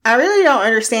I really don't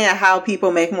understand how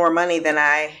people make more money than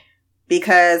I,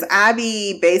 because I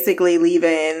be basically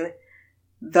leaving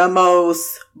the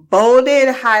most bolded,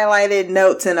 highlighted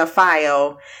notes in a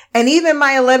file. And even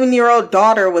my 11-year-old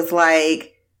daughter was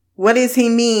like, what does he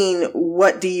mean?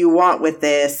 What do you want with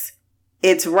this?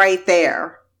 It's right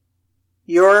there.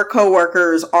 Your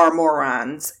coworkers are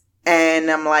morons.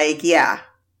 And I'm like, yeah,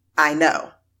 I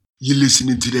know. You're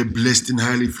listening to that blessed and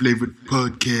highly flavored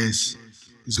podcast.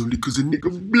 It's only because a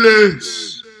nigga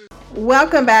blessed.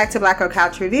 Welcome back to Black Girl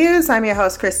Couch Reviews. I'm your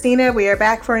host, Christina. We are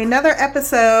back for another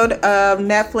episode of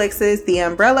Netflix's The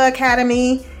Umbrella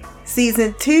Academy,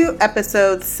 Season 2,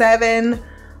 Episode 7,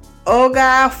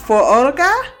 Olga for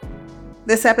Olga.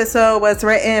 This episode was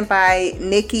written by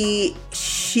Nikki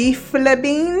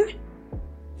Schiefelbein,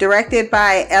 directed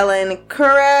by Ellen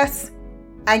Kuras.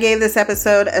 I gave this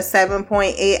episode a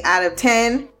 7.8 out of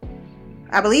 10.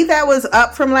 I believe that was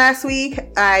up from last week.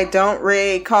 I don't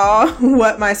recall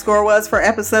what my score was for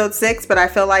episode 6, but I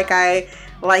feel like I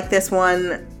like this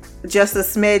one just a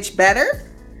smidge better.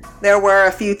 There were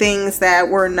a few things that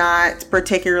were not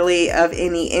particularly of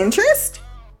any interest,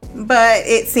 but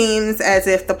it seems as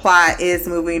if the plot is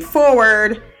moving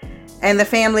forward and the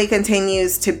family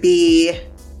continues to be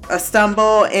a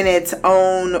stumble in its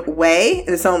own way,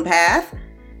 its own path.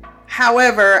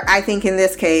 However, I think in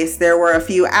this case, there were a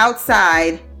few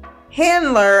outside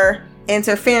handler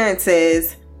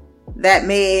interferences that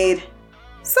made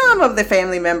some of the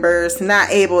family members not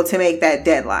able to make that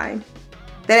deadline.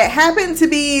 That it happened to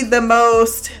be the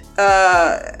most,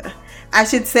 I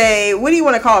should say, what do you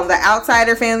want to call them? The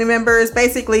outsider family members,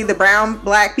 basically the brown,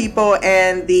 black people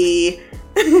and the,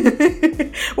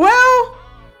 well,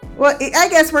 I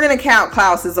guess we're going to count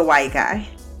Klaus as a white guy.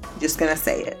 Just going to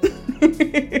say it.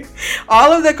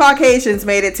 All of the Caucasians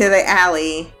made it to the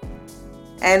alley,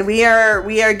 and we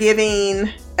are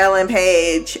giving Ellen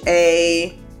Page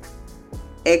a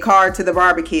card to the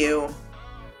barbecue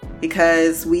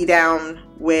because we down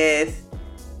with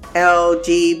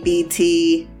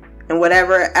LGBT and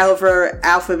whatever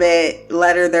alphabet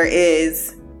letter there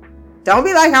is. Don't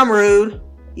be like I'm rude.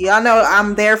 Y'all know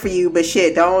I'm there for you, but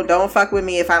shit, don't fuck with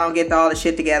me if I don't get all the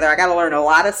shit together. I gotta learn a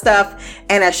lot of stuff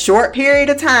in a short period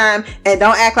of time, and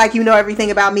don't act like you know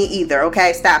everything about me either,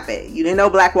 okay? Stop it. You didn't know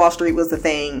Black Wall Street was the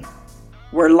thing.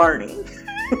 We're learning.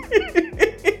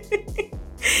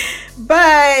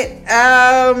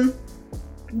 But,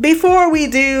 before we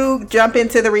do jump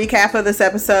into the recap of this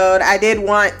episode, I did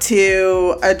want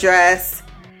to address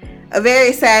a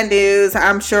very sad news.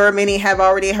 I'm sure many have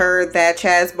already heard that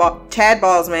Chad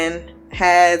Boseman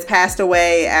has passed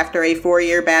away after a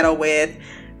 4-year battle with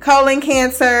colon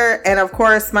cancer. And of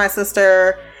course, my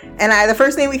sister and I, the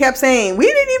first thing we kept saying, we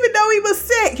didn't even know he was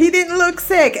sick. He didn't look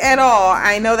sick at all.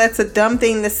 I know that's a dumb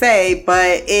thing to say,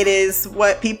 but it is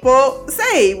what people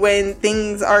say when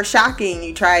things are shocking.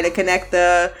 You try to connect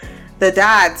the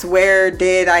dots. Where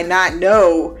did I not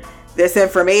know this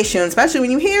information, especially when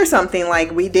you hear something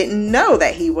like we didn't know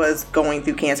that he was going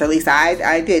through cancer. At least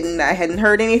I didn't. I hadn't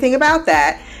heard anything about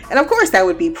that. And of course that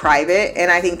would be private, and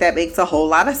I think that makes a whole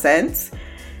lot of sense.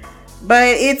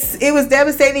 But it was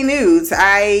devastating news.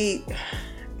 I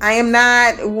am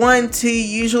not one to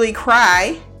usually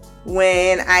cry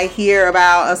when I hear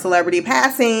about a celebrity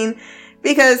passing,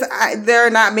 because there are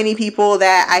not many people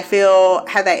that I feel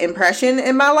have that impression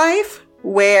in my life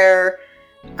where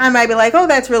I might be like, oh,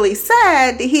 that's really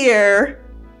sad to hear,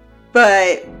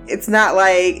 but it's not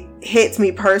like hits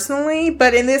me personally.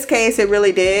 But in this case, it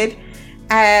really did.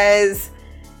 As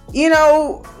you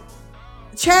know,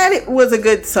 Chad was a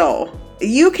good soul.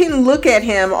 You can look at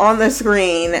him on the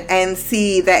screen and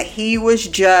see that he was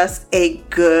just a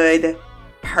good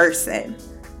person.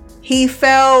 He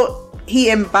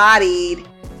embodied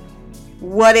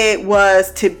what it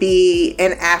was to be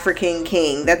an African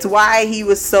king. That's why he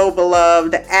was so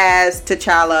beloved as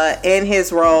T'Challa in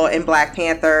his role in Black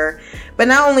Panther. But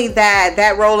not only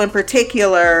that role in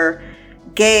particular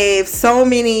gave so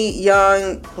many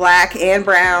young Black and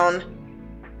brown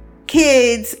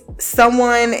kids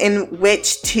someone in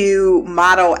which to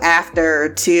model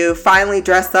after, to finally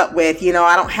dress up with. You know,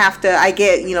 I don't have to, I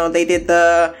get, you know, they did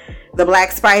the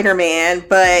Black Spider-Man,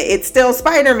 but it's still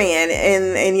Spider-Man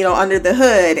and you know, under the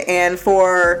hood. And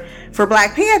for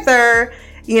Black Panther,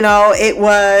 you know, it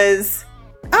was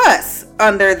us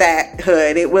under that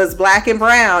hood. It was Black and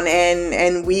brown,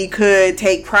 and we could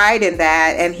take pride in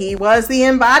that. And he was the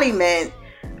embodiment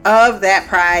of that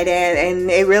pride, and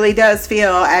it really does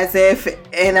feel as if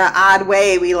in an odd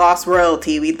way we lost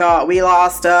royalty. We thought we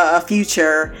lost a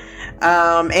future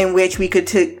in which we could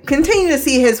continue to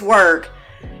see his work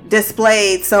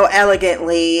displayed so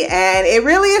elegantly, and it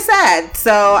really is sad.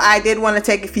 So I did want to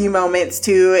take a few moments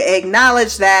to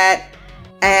acknowledge that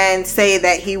and say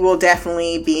that he will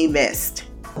definitely be missed.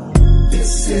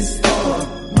 This is for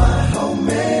my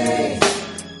homies.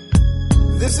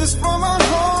 This is for my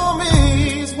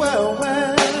homies. Well,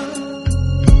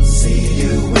 see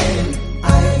you when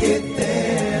I get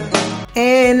there.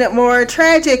 In more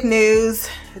tragic news,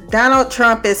 Donald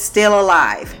Trump is still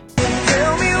alive.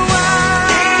 Tell me why.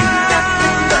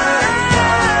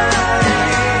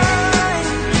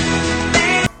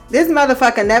 This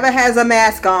motherfucker never has a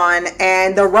mask on,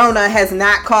 and the Rona has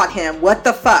not caught him. What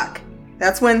the fuck?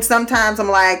 That's when sometimes I'm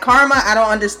like, karma, I don't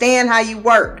understand how you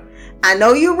work. I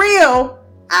know you're real.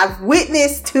 I've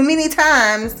witnessed too many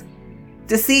times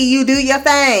to see you do your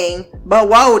thing, but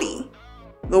whoa-de.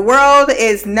 The world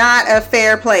is not a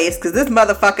fair place because this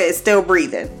motherfucker is still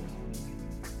breathing.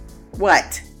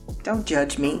 What? Don't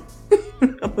judge me.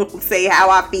 Say how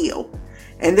I feel.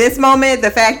 In this moment,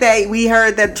 the fact that we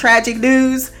heard the tragic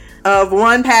news of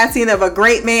one passing of a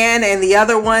great man and the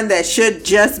other one that should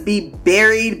just be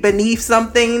buried beneath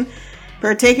something,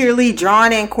 particularly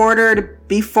drawn and quartered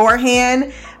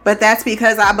beforehand. But that's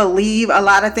because I believe a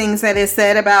lot of things that is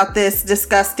said about this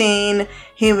disgusting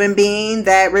human being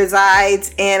that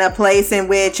resides in a place in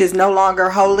which is no longer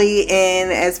holy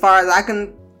in, as far as I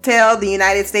can tell, the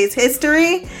United States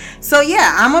history. So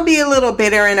yeah, I'm gonna be a little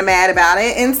bitter and mad about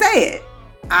it and say it.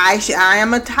 I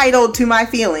am entitled to my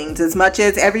feelings as much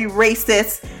as every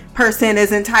racist person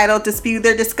is entitled to spew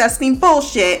their disgusting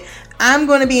bullshit. I'm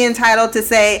going to be entitled to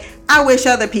say, I wish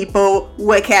other people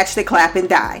would catch the clap and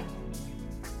die.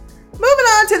 Moving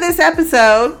on to this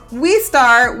episode, we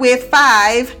start with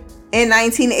 5 in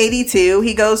 1982.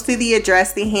 He goes to the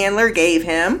address the handler gave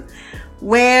him,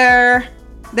 where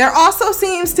there also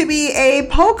seems to be a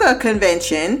polka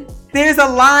convention. There's a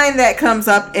line that comes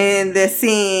up in this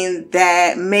scene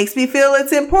that makes me feel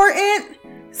it's important.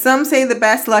 Some say the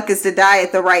best luck is to die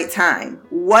at the right time.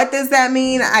 What does that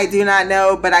mean? I do not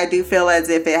know, but I do feel as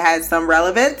if it has some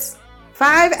relevance.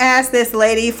 5 asked this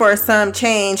lady for some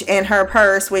change in her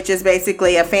purse, which is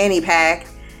basically a fanny pack.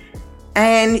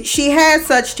 And she had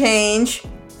such change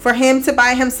for him to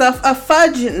buy himself a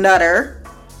fudge nutter.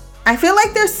 I feel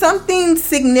like there's something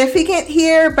significant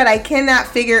here, but I cannot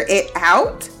figure it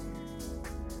out.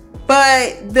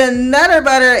 But the Nutter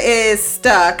Butter is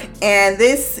stuck, and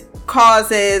this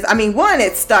causes, one,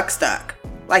 it's stuck.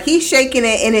 Like, he's shaking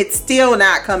it and it's still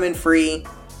not coming free.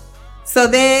 So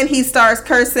then he starts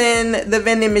cursing the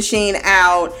vending machine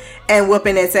out and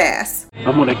whooping its ass.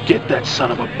 I'm gonna get that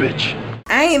son of a bitch.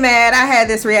 I ain't mad. I had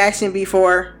this reaction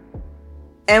before.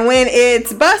 And when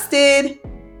it's busted,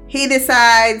 he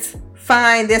decides,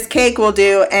 fine, this cake will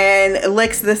do, and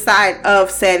licks the side of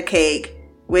said cake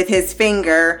with his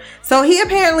finger. So he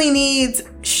apparently needs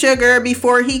sugar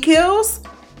before he kills?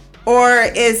 Or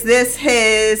is this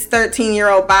his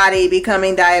 13-year-old body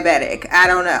becoming diabetic? I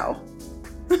don't know.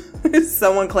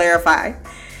 Someone clarify.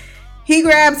 He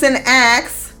grabs an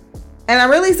axe, and I'm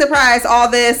really surprised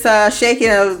all this shaking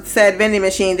of said vending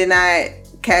machine did not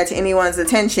catch anyone's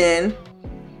attention,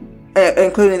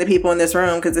 including the people in this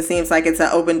room, because it seems like it's an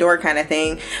open door kind of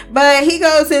thing. But he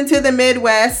goes into the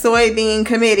Midwest Soybean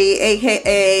Committee,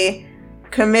 aka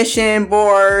Commission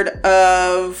Board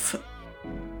of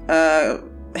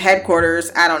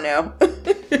Headquarters, I don't know,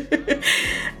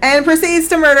 and proceeds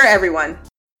to murder everyone.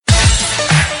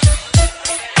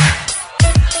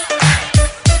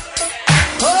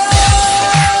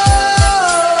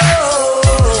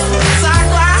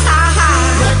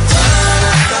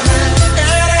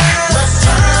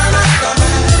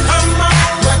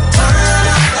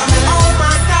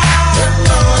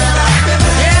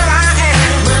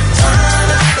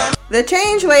 The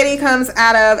change lady comes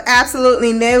out of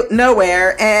absolutely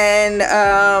nowhere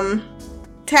and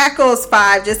tackles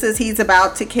 5 just as he's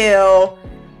about to kill,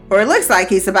 or it looks like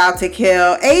he's about to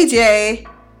kill AJ,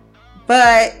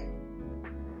 but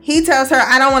he tells her,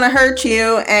 I don't want to hurt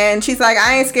you, and she's like,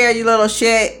 I ain't scared, you little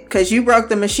shit, because you broke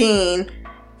the machine.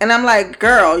 And I'm like,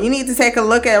 girl, you need to take a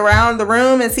look around the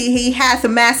room and see he has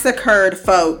massacred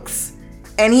folks,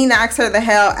 and he knocks her the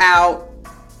hell out.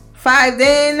 5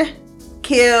 then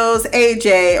kills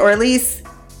AJ, or at least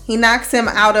he knocks him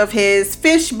out of his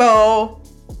fishbowl.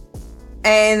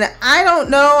 And I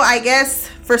don't know, I guess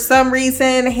for some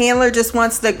reason Handler just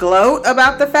wants to gloat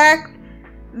about the fact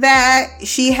that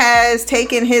she has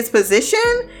taken his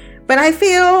position. But I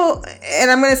feel,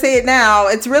 and I'm going to say it now,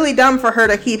 it's really dumb for her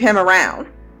to keep him around.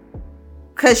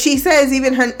 Because she says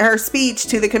even her speech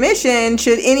to the commission,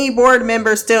 should any board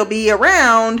member still be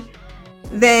around,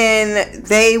 then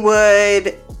they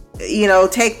would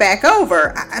take back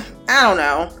over. I don't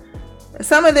know.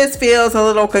 Some of this feels a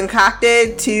little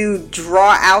concocted to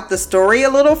draw out the story a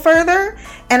little further.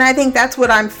 And I think that's what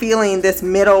I'm feeling this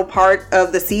middle part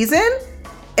of the season,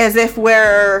 as if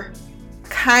we're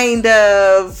kind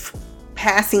of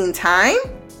passing time.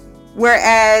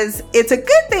 Whereas it's a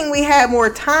good thing we had more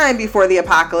time before the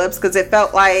apocalypse, because it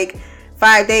felt like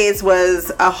 5 days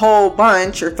was a whole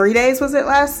bunch, or 3 days was it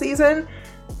last season?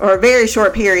 Or a very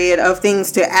short period of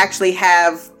things to actually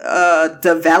have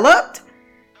developed.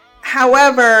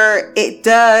 However, it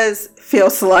does feel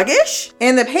sluggish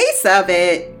in the pace of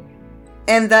it,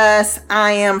 and thus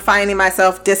I am finding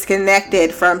myself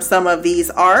disconnected from some of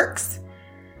these arcs.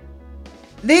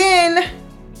 Then,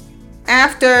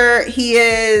 after he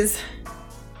is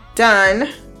done,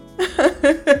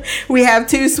 we have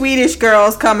two Swedish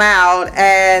girls come out,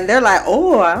 and they're like,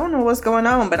 oh, I don't know what's going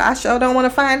on, but I sure don't want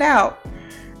to find out.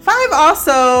 5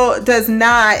 also does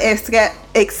not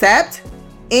accept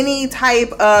any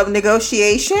type of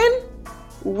negotiation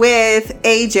with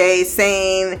AJ,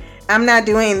 saying, I'm not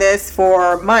doing this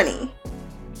for money.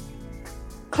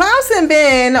 Klaus and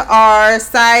Ben are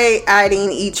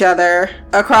side-eyeing each other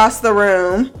across the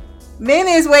room. Ben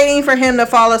is waiting for him to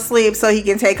fall asleep so he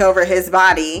can take over his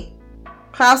body.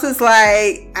 Klaus is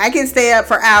like, I can stay up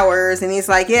for hours. And he's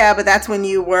like, yeah, but that's when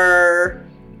you were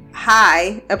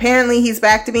high. Apparently he's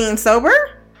back to being sober.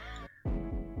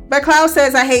 But Klaus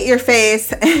says, I hate your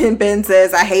face. And Ben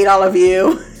says, I hate all of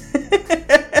you.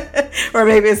 Or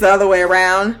maybe it's the other way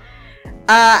around.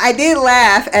 I did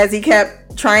laugh as he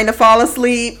kept trying to fall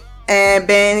asleep. And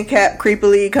Ben kept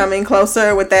creepily coming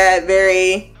closer with that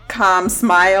very calm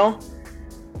smile.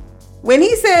 When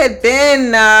he said,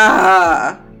 Ben,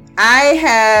 I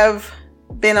have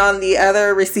been on the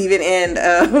other receiving end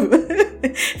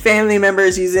of family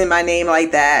members using my name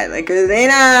like that. Like,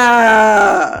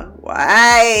 Elena,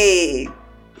 why?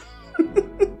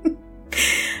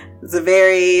 It's a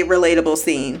very relatable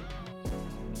scene.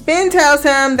 Ben tells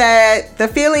him that the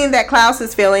feeling that Klaus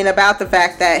is feeling about the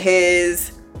fact that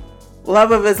his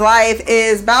love of his life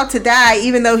is about to die,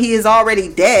 even though he is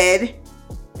already dead,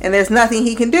 and there's nothing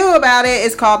he can do about it,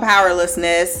 is called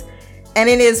powerlessness. And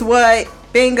it is what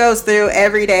Ben goes through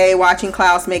every day, watching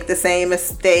Klaus make the same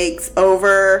mistakes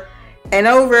over and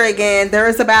over again.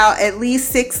 There's about at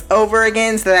least 6 over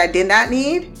agains that I did not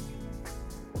need.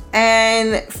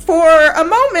 And for a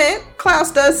moment, Klaus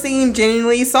does seem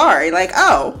genuinely sorry. Like,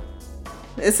 oh,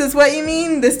 this is what you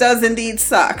mean? This does indeed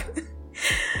suck.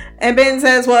 And Ben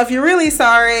says, well, if you're really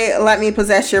sorry, let me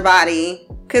possess your body.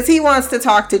 Because he wants to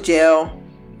talk to Jill.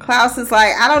 Klaus is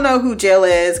like, I don't know who Jill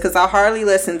is because I'll hardly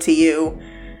listen to you.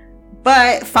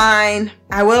 But fine,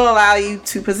 I will allow you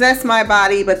to possess my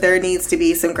body, but there needs to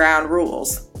be some ground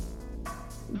rules.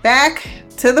 Back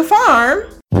to the farm.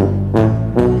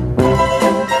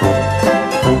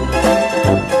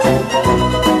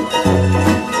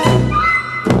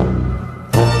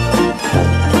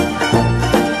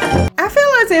 I feel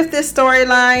as if this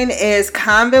storyline is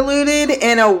convoluted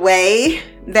in a way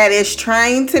that is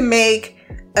trying to make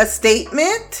a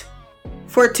statement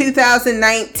for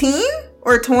 2019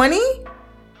 or 20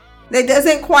 that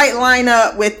doesn't quite line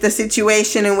up with the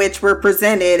situation in which we're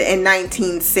presented in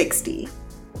 1960.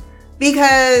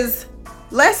 Because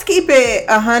let's keep it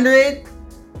 100.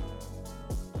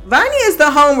 Vanya is the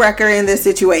homewrecker in this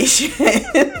situation.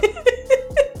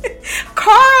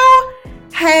 Carl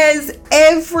has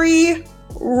every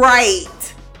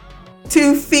right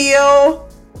to feel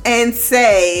and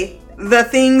say the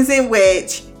things in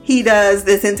which he does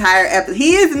this entire episode.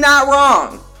 He is not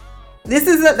wrong. This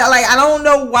is I don't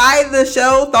know why the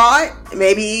show thought,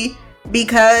 maybe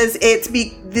because it's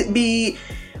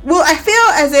well, I feel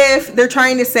as if they're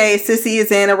trying to say Sissy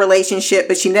is in a relationship,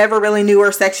 but she never really knew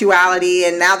her sexuality,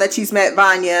 and now that she's met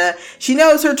Vanya, she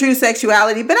knows her true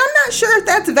sexuality, but I'm not sure if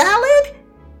that's valid.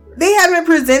 They haven't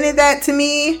presented that to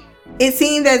me. It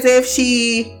seemed as if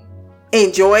she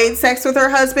enjoyed sex with her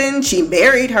husband. She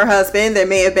married her husband. There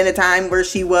may have been a time where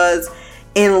she was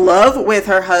in love with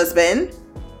her husband.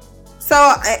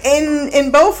 So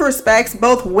in both respects,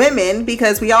 both women,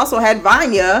 because we also had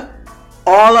Vanya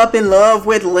all up in love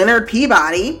with Leonard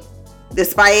Peabody,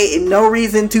 despite no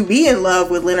reason to be in love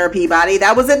with Leonard Peabody.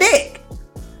 That was a dick.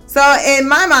 So in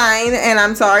my mind, and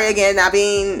I'm sorry again, not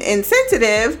being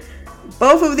insensitive,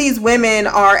 both of these women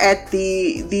are at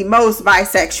the most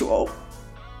bisexual.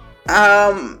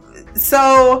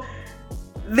 So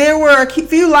there were a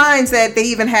few lines that they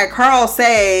even had Carl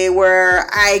say where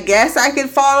I guess I could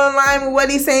fall in line with what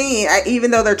he's saying,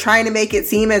 even though they're trying to make it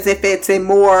seem as if it's in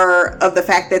more of the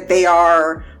fact that they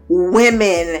are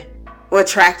women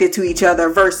attracted to each other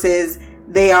versus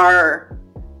they are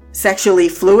sexually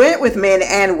fluid with men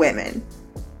and women.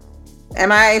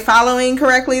 Am I following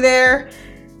correctly there?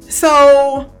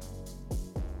 So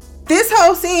this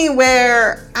whole scene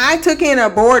where I took in a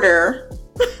boarder,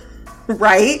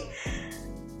 right?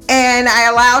 And I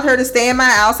allowed her to stay in my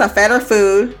house. I fed her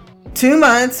food. 2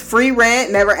 months, free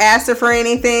rent, never asked her for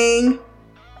anything.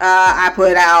 I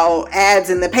put out ads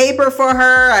in the paper for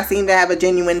her. I seem to have a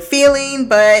genuine feeling,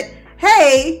 but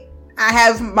hey, I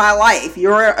have my life.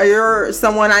 You're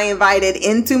someone I invited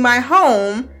into my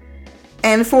home,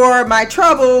 and for my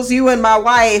troubles, you and my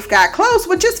wife got close,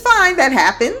 which is fine. That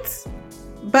happens.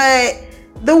 But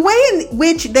the way in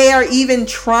which they are even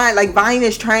trying, like Vine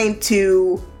is trying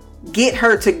to get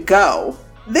her to go.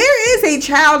 There is a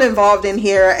child involved in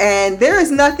here, and there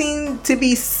is nothing to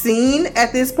be seen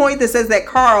at this point that says that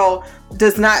Carl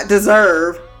does not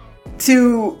deserve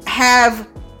to have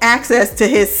access to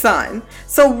his son.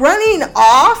 So running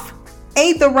off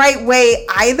ain't the right way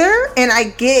either. And I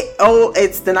get,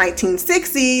 it's the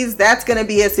 1960s. That's going to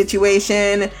be a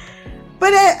situation.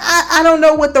 But I don't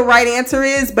know what the right answer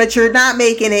is, but you're not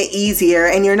making it easier,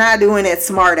 and you're not doing it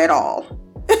smart at all.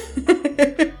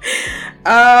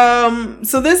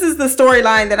 So this is the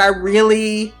storyline that I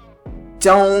really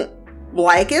don't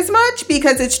like as much,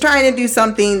 because it's trying to do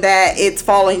something that it's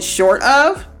falling short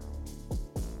of.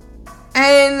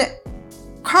 And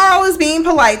Carl is being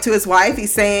polite to his wife.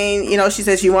 He's saying, she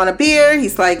says, "You want a beer?"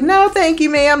 He's like, "No, thank you,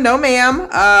 ma'am. No, ma'am.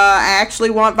 I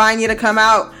actually want Vanya to come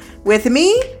out with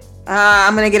me.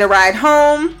 I'm going to get a ride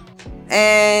home."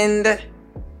 And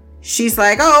she's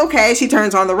like, "Oh, okay." She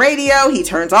turns on the radio. He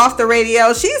turns off the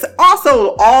radio. She's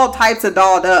also all types of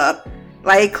dolled up.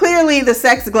 Like, clearly the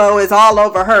sex glow is all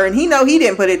over her, and he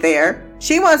didn't put it there.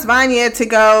 She wants Vanya to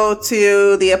go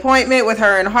to the appointment with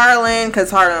her and Harlan because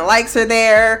Harlan likes her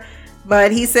there.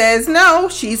 But he says, no,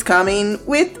 she's coming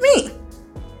with me.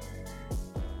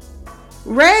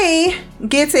 Ray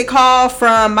gets a call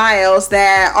from Miles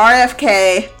that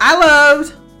RFK, I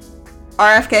loved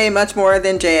RFK much more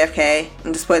than JFK.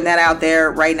 I'm just putting that out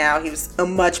there right now. He was a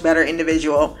much better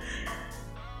individual.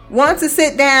 Wants to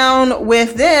sit down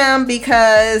with them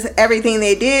because everything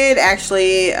they did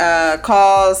actually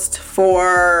caused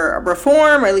for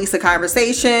reform, or at least a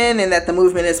conversation, and that the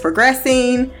movement is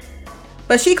progressing.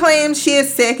 But she claims she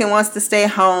is sick and wants to stay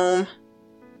home.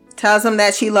 Tells him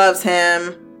that she loves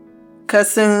him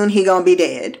because soon he gonna be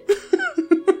dead.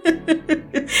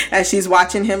 As she's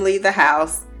watching him leave the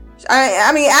house.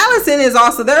 I mean, Allison is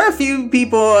also, there are a few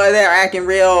people that are acting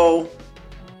real,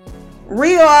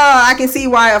 I can see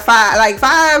why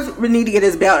Five would need to get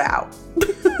his belt out.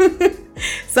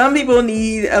 Some people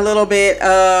need a little bit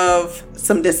of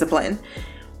some discipline.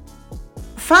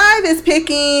 Five is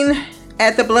picking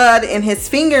at the blood in his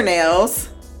fingernails,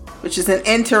 which is an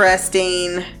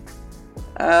interesting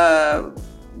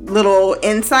little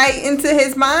insight into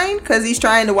his mind, because he's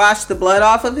trying to wash the blood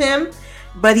off of him,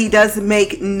 but he does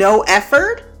make no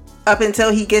effort up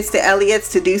until he gets to Elliot's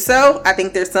to do so. I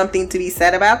think there's something to be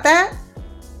said about that.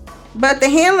 But the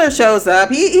handler shows up.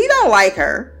 He don't like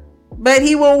her, but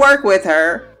he will work with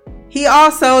her. He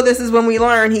also, this is when we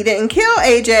learn, he didn't kill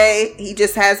AJ. He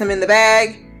just has him in the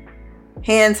bag,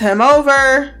 hands him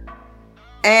over,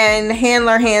 and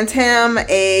handler hands him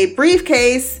a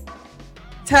briefcase,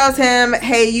 tells him,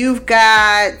 hey, you've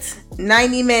got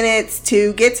 90 minutes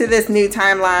to get to this new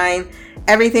timeline.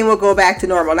 Everything will go back to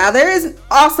normal. Now, there is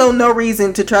also no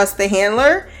reason to trust the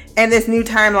handler, and this new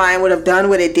timeline would have done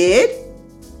what it did.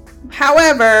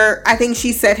 However, I think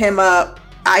she set him up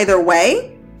either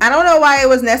way. I don't know why it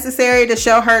was necessary to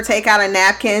show her take out a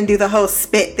napkin, do the whole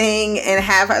spit thing, and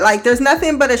have her, like, there's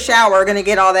nothing but a shower gonna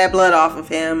get all that blood off of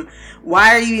him.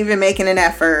 Why are you even making an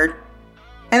effort?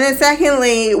 And then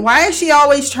secondly, why is she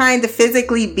always trying to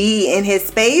physically be in his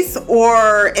space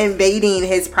or invading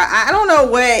his I don't know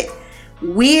what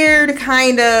weird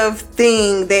kind of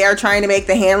thing they are trying to make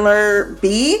the handler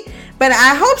be. But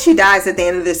I hope she dies at the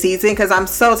end of the season, because I'm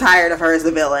so tired of her as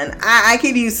a villain. I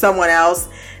could use someone else.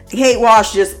 Kate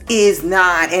Walsh just is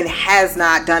not and has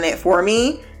not done it for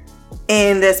me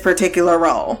in this particular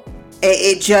role.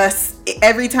 It just,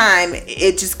 every time,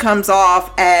 it just comes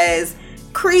off as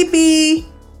creepy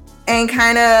and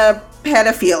kind of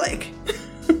pedophilic.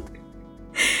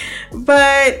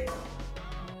 But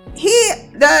he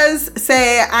does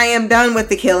say, I am done with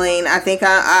the killing. I think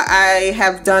I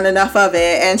have done enough of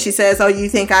it. And she says, oh, you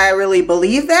think I really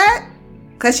believe that?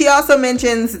 Because she also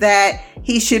mentions that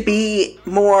he should be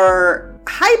more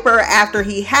hyper after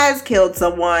he has killed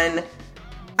someone.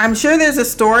 I'm sure there's a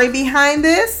story behind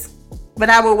this, but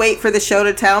I will wait for the show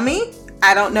to tell me.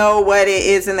 I don't know what it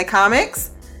is in the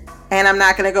comics. And I'm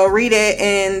not going to go read it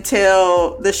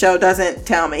until the show doesn't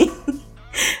tell me.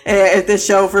 If the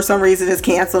show for some reason is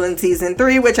canceled in season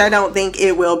 3, which I don't think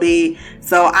it will be.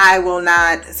 So I will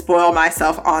not spoil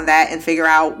myself on that and figure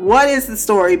out what is the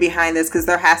story behind this, because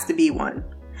there has to be one.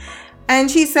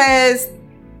 And she says,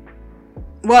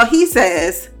 well, he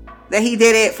says that he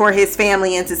did it for his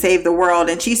family and to save the world.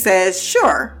 And she says,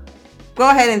 sure, go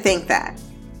ahead and think that.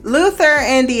 Luther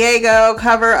and Diego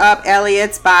cover up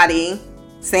Elliot's body,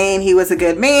 saying he was a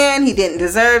good man, he didn't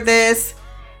deserve this.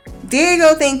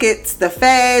 Diego think it's the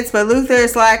feds, but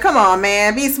Luther's like, come on,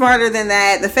 man, be smarter than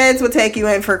that. The feds will take you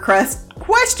in for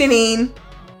questioning,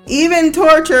 even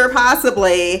torture,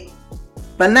 possibly,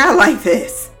 but not like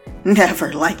this.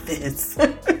 Never like this.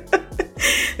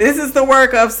 This is the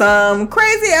work of some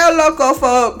crazy El Loco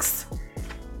folks.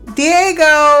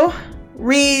 Diego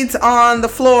reads on the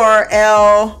floor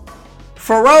El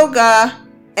Foroga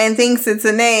and thinks it's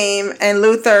a name, and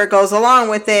Luther goes along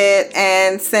with it,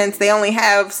 and since they only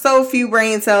have so few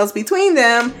brain cells between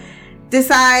them,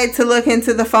 decide to look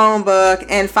into the phone book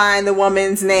and find the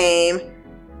woman's name.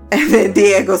 And then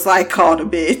Diego's like, called a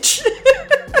bitch.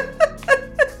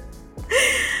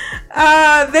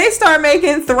 They start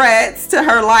making threats to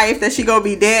her life that she gonna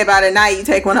be dead by the night. You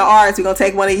take one of ours, we gonna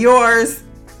take one of yours.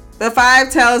 But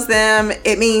Five tells them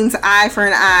it means eye for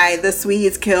an eye. The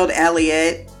Swedes killed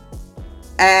Elliot.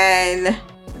 And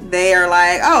they are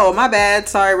like, oh, my bad.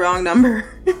 Sorry, wrong number.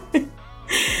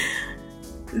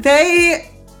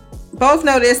 They both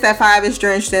notice that Five is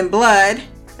drenched in blood.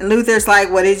 And Luther's like,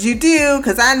 what did you do?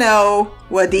 Because I know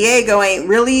what Diego ain't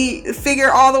really figured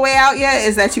all the way out yet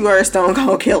is that you are a stone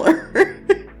cold killer.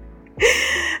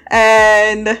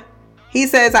 And he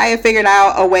says, I have figured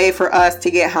out a way for us to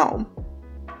get home.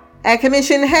 At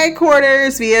Commission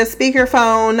headquarters via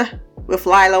speakerphone, with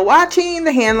Lila watching,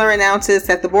 the handler announces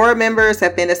that the board members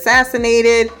have been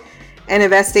assassinated. An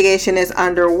investigation is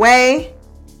underway.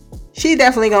 She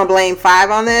definitely gonna blame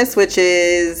Five on this, which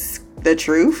is the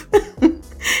truth.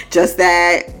 Just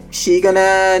that she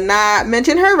gonna not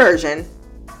mention her version.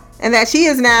 And that she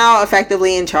is now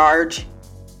effectively in charge.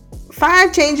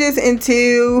 Five changes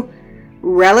into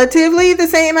relatively the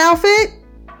same outfit.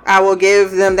 I will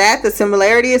give them that. The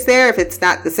similarity is there if it's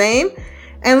not the same.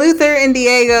 And Luther and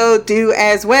Diego do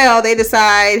as well. They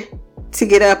decide to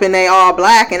get up and they all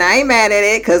black. And I ain't mad at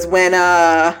it, because when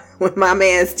my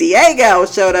man's Diego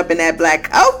showed up in that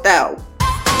black coat though.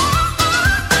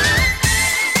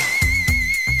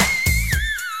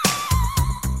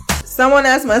 Someone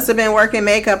else must have been working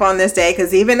makeup on this day,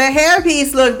 because even the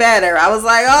hairpiece looked better. I was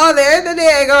like, oh, there's the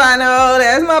Diego I know.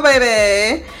 There's my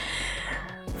baby.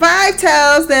 Five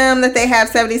tells them that they have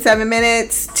 77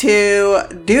 minutes to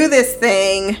do this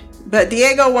thing. But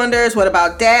Diego wonders, what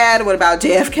about Dad? What about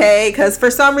JFK? Because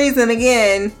for some reason,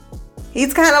 again,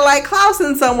 he's kind of like Klaus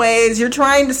in some ways. You're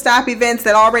trying to stop events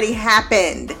that already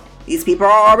happened. These people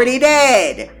are already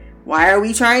dead. Why are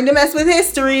we trying to mess with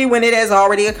history when it has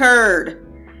already occurred?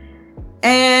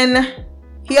 And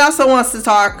he also wants to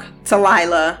talk to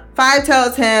Lila. Five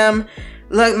tells him,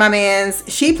 look, my mans,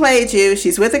 she played you.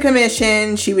 She's with the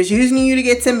commission. She was using you to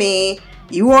get to me.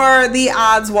 You are the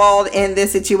Oswald in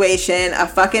this situation, a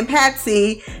fucking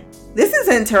patsy. This is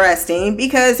interesting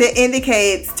because it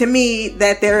indicates to me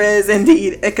that there is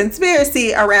indeed a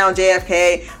conspiracy around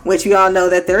JFK, which we all know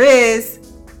that there is.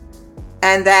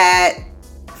 And that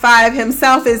Five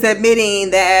himself is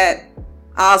admitting that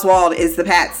Oswald is the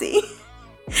patsy.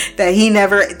 That he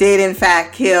never did in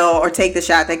fact kill or take the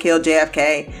shot that killed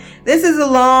JFK. This is a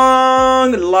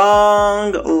long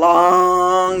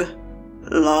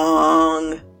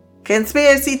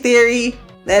conspiracy theory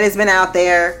that has been out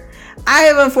there. I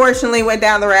have unfortunately went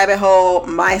down the rabbit hole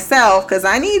myself because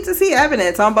I need to see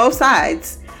evidence on both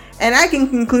sides. And I can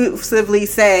conclusively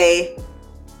say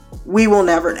we will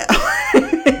never know.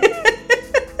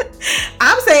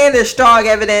 I'm saying there's strong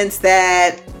evidence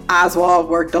that Oswald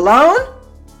worked alone,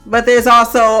 but there's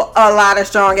also a lot of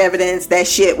strong evidence that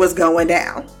shit was going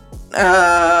down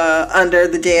under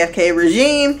the JFK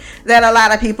regime that a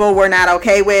lot of people were not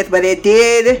okay with, but it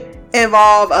did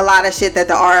involve a lot of shit that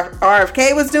the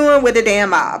RFK was doing with the damn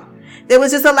mob. There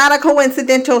was just a lot of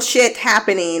coincidental shit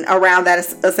happening around that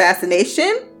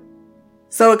assassination.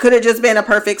 So it could have just been a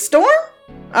perfect storm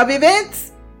of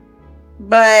events.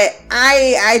 But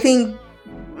I think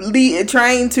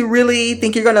trying to really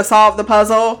think you're going to solve the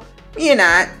puzzle, you're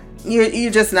not.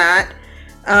 You're just not.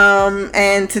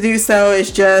 And to do so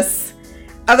is just,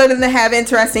 other than to have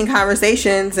interesting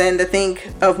conversations and to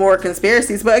think of more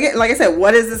conspiracies. But again, like I said,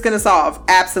 what is this going to solve?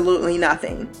 Absolutely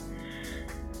nothing.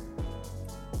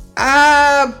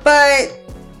 But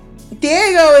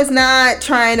Diego is not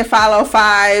trying to follow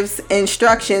Five's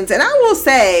instructions. And I will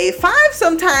say, Five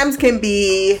sometimes can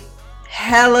be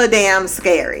hella damn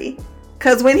scary.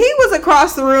 Because when he was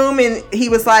across the room and he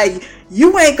was like,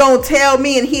 you ain't gonna tell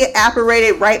me, and he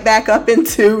apparated right back up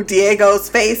into Diego's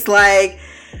face like,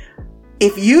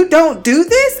 if you don't do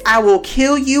this, I will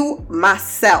kill you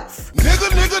myself.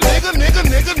 Nigga.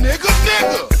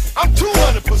 I'm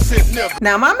 200% nigga.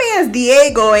 Now, my man's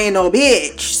Diego ain't no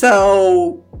bitch,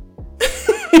 so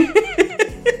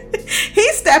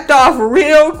he stepped off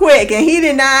real quick, and he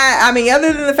did not, I mean,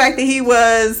 other than the fact that he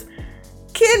was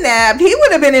kidnapped, he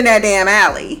would have been in that damn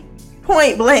alley.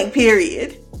 Point blank,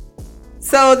 period.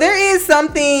 So there is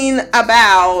something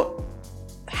about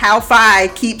how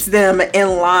Five keeps them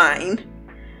in line.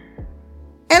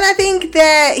 And I think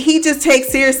that he just takes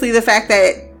seriously the fact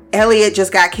that Elliot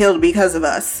just got killed because of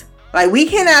us. Like, we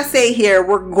cannot say here,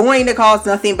 we're going to cause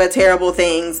nothing but terrible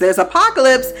things. There's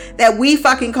apocalypse that we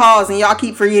fucking cause, and y'all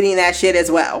keep forgetting that shit as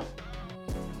well.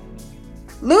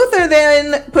 Luther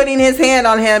then putting his hand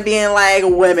on him, being like,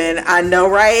 women, I know,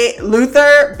 right?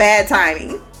 Luther, bad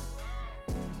timing.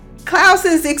 Klaus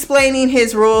is explaining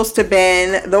his rules to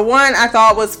Ben. The one I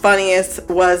thought was funniest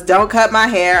was, don't cut my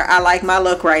hair. I like my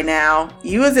look right now.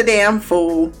 You is a damn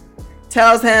fool.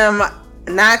 Tells him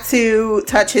not to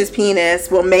touch his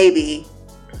penis. Well, maybe.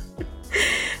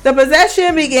 The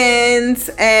possession begins,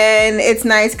 and it's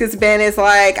nice because Ben is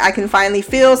like, I can finally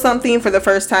feel something for the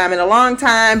first time in a long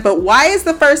time. But why is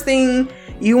the first thing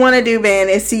you want to do, Ben,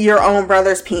 is see your own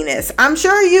brother's penis? I'm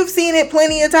sure you've seen it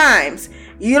plenty of times.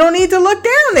 You don't need to look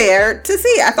down there to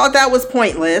see. I thought that was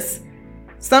pointless.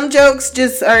 Some jokes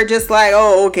just are just like,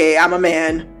 oh, okay, I'm a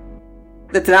man.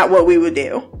 That's not what we would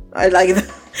do. Like,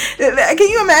 can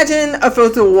you imagine if it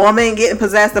was a woman getting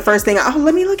possessed, the first thing, oh,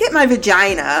 let me look at my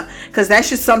vagina, because that's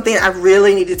just something I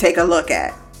really need to take a look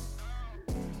at.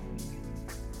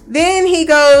 Then he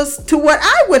goes to what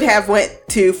I would have went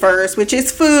to first, which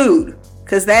is food.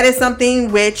 Because that is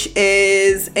something which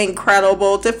is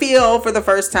incredible to feel for the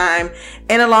first time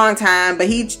in a long time. But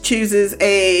he chooses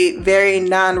a very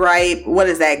non-ripe, what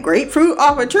is that, grapefruit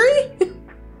off a tree?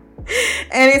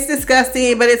 And it's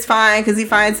disgusting, but it's fine because he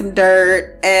finds some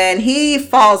dirt and he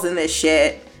falls in this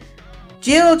shit.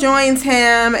 Jill joins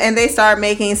him and they start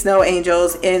making snow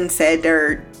angels in said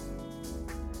dirt.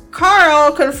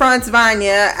 Carl confronts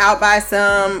Vanya out by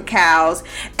some cows.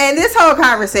 And this whole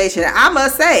conversation, I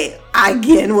must say, I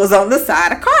again was on the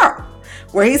side of Carl.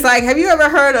 Where he's like, have you ever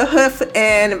heard of hoof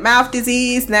and mouth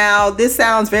disease? Now, this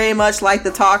sounds very much like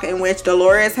the talk in which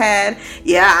Dolores had.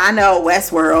 Yeah, I know,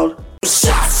 Westworld.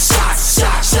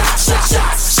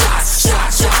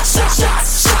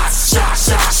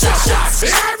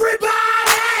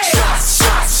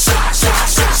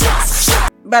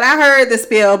 But I heard the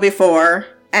spiel before.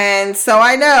 And so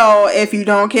I know if you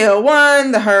don't kill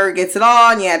one, the herd gets it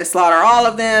all and you had to slaughter all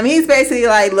of them. He's basically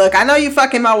like, look, I know you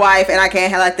fucking my wife and I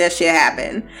can't let that shit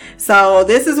happen. So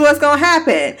this is what's going to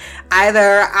happen.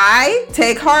 Either I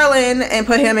take Harlan and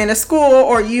put him in a school,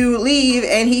 or you leave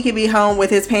and he can be home with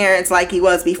his parents like he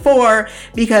was before,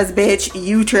 because bitch,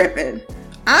 you tripping.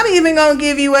 I'm even going to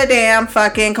give you a damn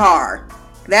fucking car.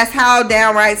 That's how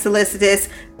downright solicitous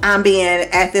I'm being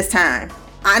at this time.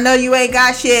 I know you ain't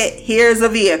got shit. Here's a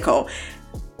vehicle.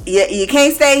 You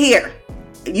can't stay here.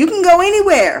 You can go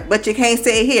anywhere, but you can't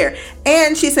stay here.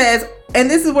 And she says, and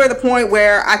this is where the point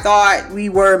where I thought we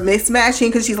were mismatching,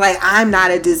 because she's like, I'm not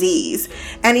a disease.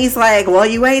 And he's like, well,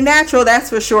 you ain't natural,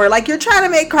 that's for sure. Like, you're trying to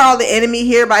make Carl the enemy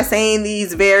here by saying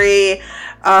these very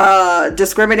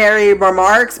discriminatory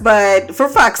remarks, but for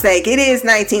fuck's sake, it is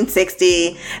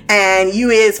 1960 and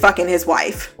you is fucking his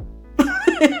wife.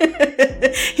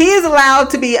 He is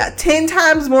allowed to be 10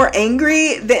 times more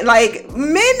angry than, like,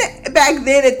 men back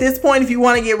then at this point. If you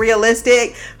want to get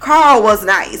realistic, Carl was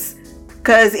nice,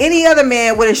 because any other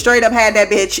man would have straight up had that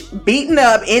bitch beaten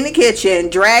up in the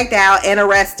kitchen, dragged out and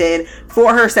arrested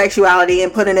for her sexuality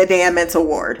and put in a damn mental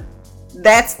ward.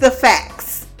 That's the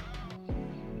facts.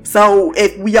 So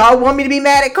if y'all want me to be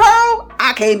mad at Carl,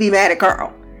 I can't be mad at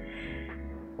Carl.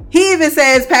 He even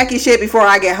says, pack your shit before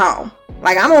I get home.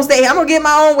 Like, I'm gonna stay, I'm gonna get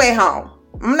my own way home.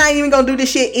 I'm not even gonna do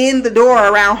this shit in the door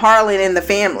around Harlan and the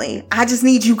family. I just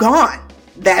need you gone.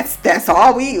 That's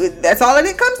all that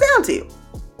it comes down to.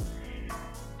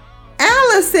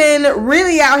 Allison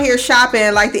really out here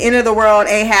shopping like the end of the world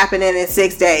ain't happening in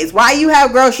 6 days. Why you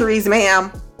have groceries,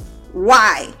 ma'am?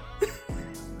 Why?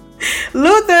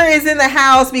 Luther is in the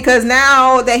house because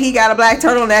now that he got a black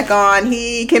turtleneck on,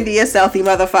 he can be a stealthy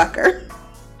motherfucker.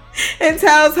 And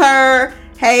tells her,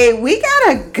 hey, we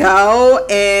gotta go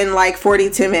in like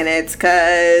 42 minutes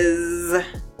because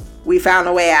we found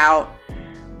a way out.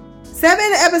 7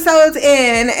 episodes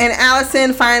in, and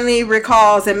Allison finally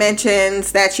recalls and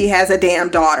mentions that she has a damn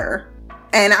daughter.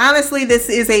 And honestly, this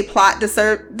is a plot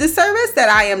disservice that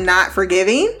I am not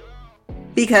forgiving,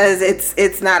 because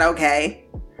it's not okay.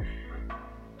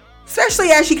 Especially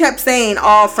as she kept saying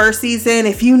all first season,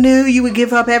 if you knew, you would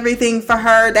give up everything for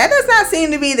her. That does not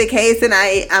seem to be the case, and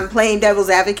I'm playing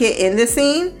devil's advocate in this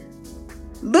scene.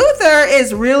 Luther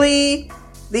is really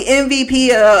the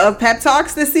MVP of pep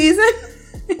talks this season.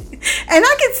 And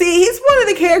I can see he's one of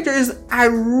the characters I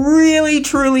really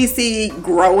truly see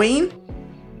growing,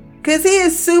 because he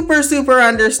is super, super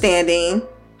understanding.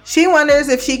 She wonders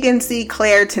if she can see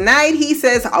Claire tonight. He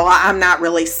says, oh, I'm not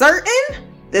really certain.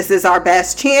 This is our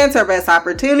best chance, our best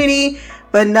opportunity,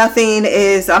 but nothing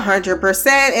is 100%.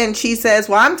 And she says,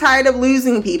 well, I'm tired of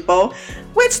losing people,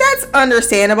 which that's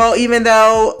understandable, even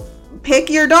though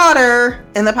pick your daughter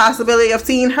and the possibility of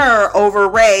seeing her over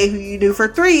Ray, who you knew for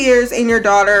 3 years, and your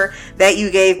daughter that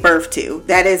you gave birth to.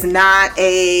 That is not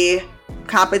a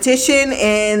competition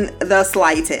in the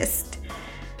slightest.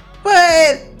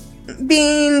 But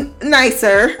being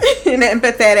nicer and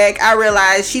empathetic, I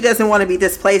realize she doesn't want to be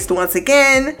displaced once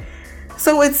again.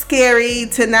 So it's scary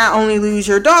to not only lose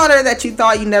your daughter that you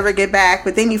thought you'd never get back,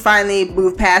 but then you finally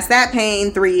move past that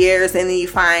pain, 3 years, and then you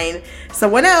find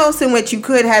someone else in which you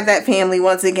could have that family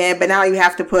once again, but now you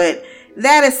have to put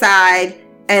that aside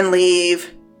and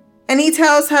leave. And he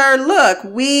tells her, look,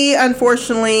 we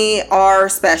unfortunately are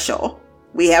special.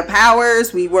 We have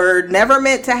powers. We were never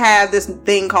meant to have this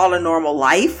thing called a normal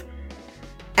life.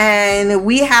 And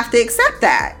we have to accept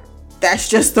that. That's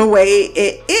just the way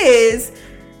it is.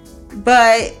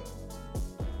 But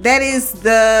that is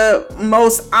the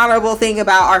most honorable thing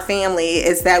about our family,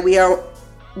 is that we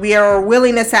are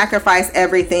willing to sacrifice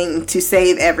everything to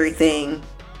save everything.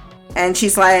 And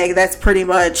she's like, that's pretty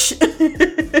much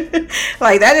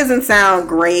like, that doesn't sound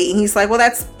great. And he's like, well,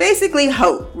 that's basically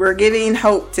hope. We're giving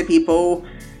hope to people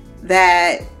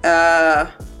that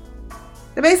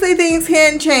basically things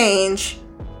can change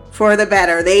for the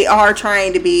better. They are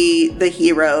trying to be the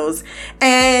heroes.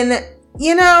 And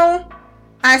you know,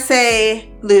 I say,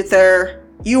 Luther,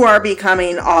 you are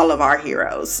becoming all of our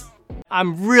heroes.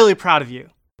 I'm really proud of you.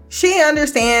 She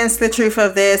understands the truth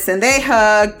of this, and they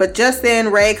hug, but just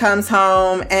then Ray comes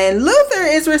home, and Luther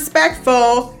is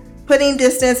respectful, putting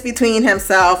distance between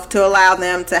himself to allow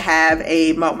them to have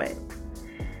a moment.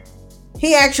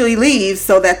 He actually leaves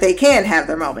so that they can have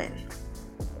their moment.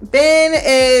 Ben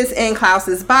is in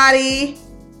Klaus's body,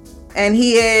 and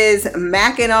he is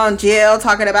macking on Jill,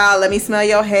 talking about, let me smell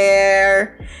your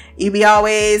hair. You be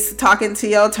always talking to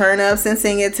your turnips and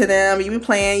singing to them. You be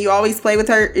playing. You always play with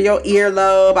your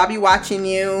earlobe. I'll be watching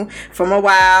you from a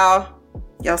while.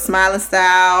 Your smiling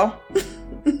style.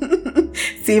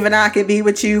 See if I can be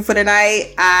with you for the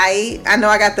night. I know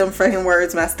I got them freaking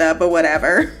words messed up, but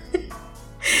whatever.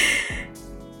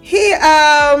 He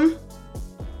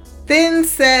then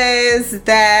says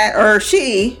that, or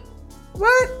she,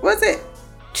 what was it?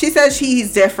 She says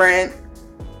he's different,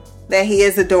 that he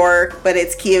is a dork, but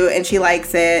it's cute and she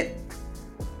likes it.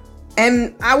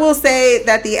 And I will say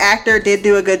that the actor did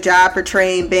do a good job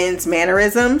portraying Ben's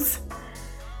mannerisms.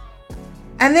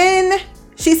 And then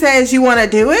she says, you want to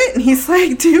do it? And he's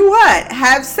like, do what?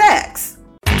 Have sex.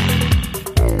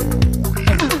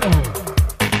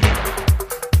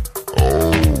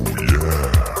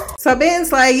 So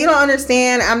Ben's like, you don't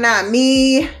understand. I'm not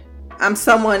me. I'm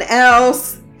someone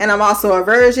else. And I'm also a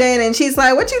virgin. And she's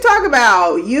like, what you talk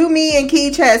about? You, me, and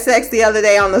Keach had sex the other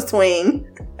day on the swing.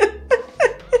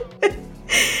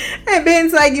 And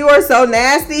Ben's like, you are so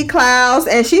nasty, Klaus.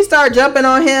 And she started jumping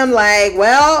on him like,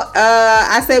 well,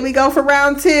 I said we go for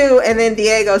round 2. And then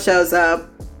Diego shows up.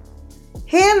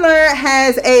 Handler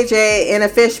has AJ in a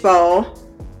fishbowl.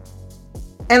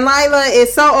 And Lila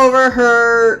is so over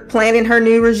her planning her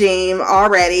new regime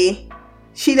already.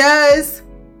 She does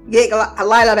get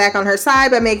Lila back on her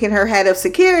side by making her head of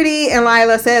security. And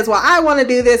Lila says, well, I want to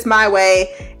do this my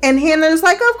way. And Handler's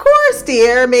like, of course,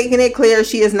 dear, making it clear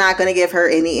she is not going to give her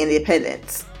any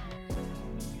independence.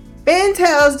 Ben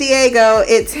tells Diego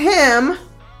it's him,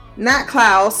 not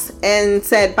Klaus, and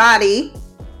said body.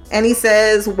 And he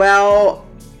says, well,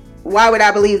 why would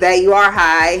I believe that? You are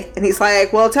high. And he's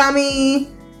like, well, tell me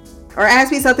or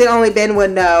ask me something only Ben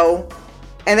would know.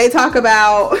 And they talk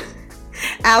about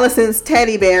Allison's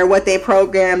teddy bear, what they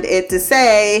programmed it to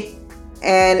say,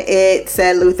 and it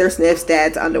said Luther sniffs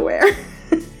dad's underwear.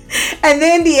 And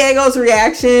then Diego's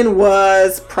reaction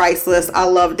was priceless. I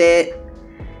loved it.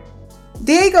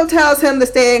 Diego tells him to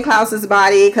stay in Klaus's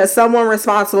body because someone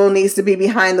responsible needs to be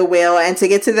behind the wheel and to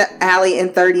get to the alley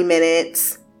in 30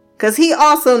 minutes because he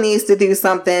also needs to do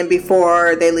something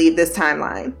before they leave this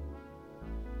timeline.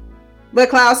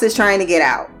 But Klaus is trying to get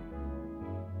out.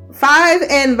 Five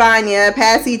and Vanya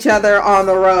pass each other on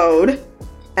the road.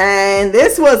 And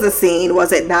this was a scene,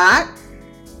 was it not?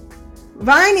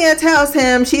 Vanya tells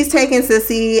him she's taking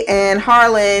Sissy and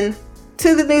Harlan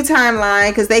to the new timeline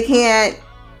because they can't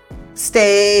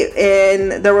stay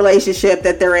in the relationship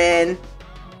that they're in.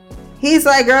 He's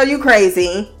like, girl, you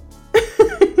crazy.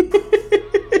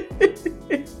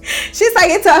 She's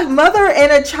like, it's a mother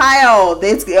and a child.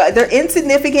 They're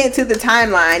insignificant to the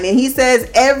timeline. And he says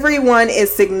everyone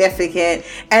is significant.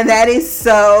 And that is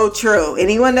so true.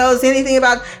 Anyone knows anything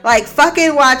about, like,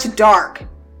 fucking watch Dark.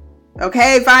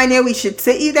 Okay, Vanya, we should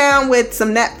sit you down with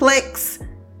some Netflix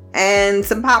and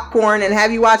some popcorn and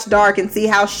have you watch Dark and see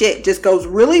how shit just goes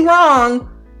really wrong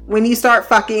when you start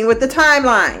fucking with the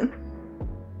timeline.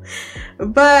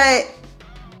 But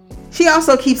she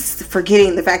also keeps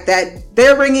forgetting the fact that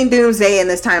they're bringing Doomsday in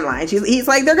this timeline. He's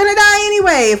like, they're gonna die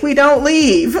anyway if we don't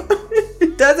leave.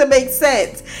 It doesn't make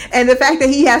sense. And the fact that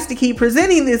he has to keep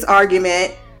presenting this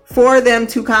argument for them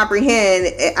to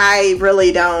comprehend, I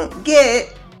really don't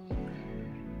get.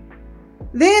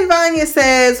 Then Vanya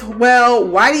says, well,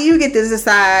 why do you get to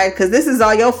decide? Because this is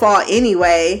all your fault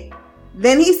anyway.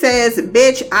 Then he says,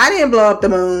 bitch, I didn't blow up the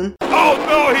moon. Oh,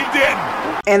 no, he didn't.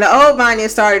 And the old Vanya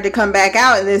started to come back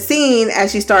out in the scene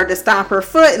as she started to stomp her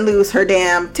foot and lose her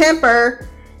damn temper.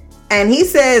 And he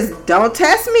says, don't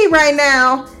test me right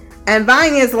now. And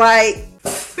Vanya's like,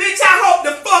 bitch, I hope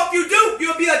the fuck you do.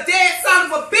 You'll be a dead son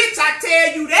of a bitch, I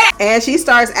tell you that. And she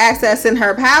starts accessing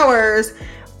her powers.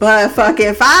 But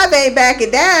fucking Five ain't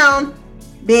backing down.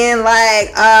 Being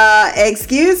like,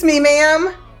 excuse me,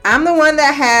 ma'am. I'm the one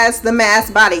that has the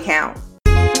mass body count.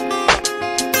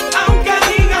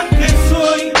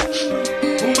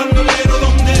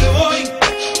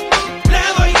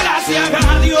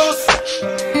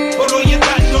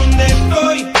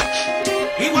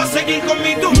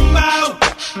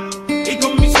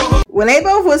 When they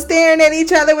both was staring at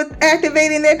each other with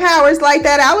activating their powers like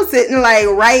that, I was sitting like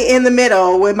right in the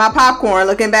middle with my popcorn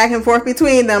looking back and forth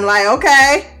between them like,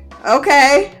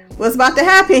 okay, what's about to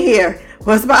happen here?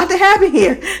 What's about to happen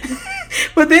here?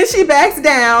 But then she backs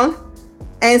down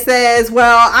and says,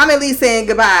 well, I'm at least saying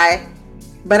goodbye,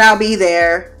 but I'll be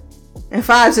there. And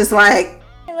Five's just like,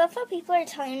 I love how people are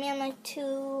telling me I'm like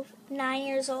 9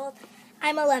 years old.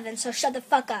 I'm 11, so shut the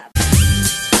fuck up.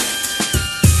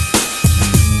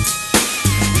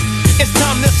 It's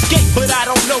time to escape, but I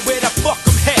don't know where the fuck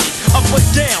I'm headed. Up or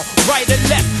down, right or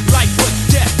left, life or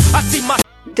death. I see my...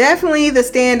 Definitely the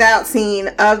standout scene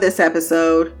of this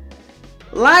episode.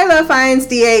 Lila finds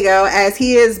Diego as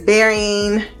he is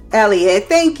burying Elliot.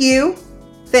 Thank you,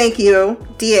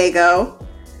 Diego.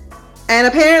 And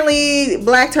apparently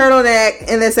Black Turtleneck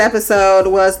in this episode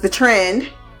was the trend.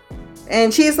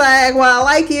 And she's like, well, I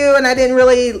like you, and I didn't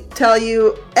really tell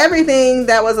you everything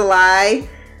that was a lie.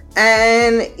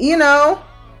 And, you know,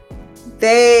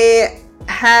 they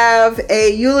have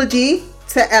a eulogy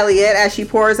to Elliot as she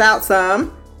pours out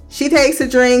some. She takes a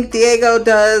drink. Diego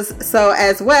does so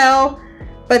as well.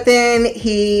 But then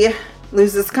he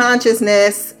loses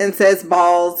consciousness and says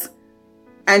balls.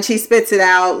 And she spits it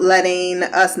out, letting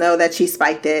us know that she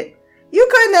spiked it. You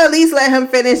couldn't at least let him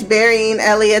finish burying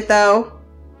Elliot, though.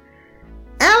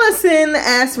 Allison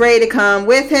asks Ray to come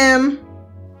with him.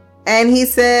 And he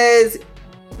says,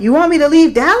 you want me to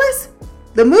leave Dallas?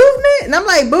 The movement? And I'm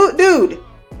like, dude.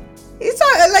 He's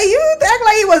talking like you act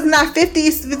like he was not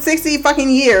 50, 60 fucking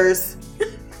years.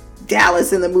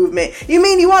 Dallas in the movement. You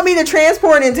mean you want me to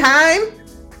transport in time?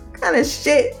 What kind of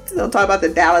shit. Don't talk about the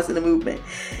Dallas in the movement.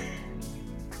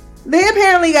 They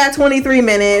apparently got 23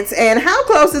 minutes. And how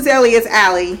close is Elliot's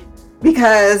alley?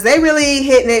 Because they really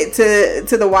hitting it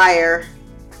to the wire.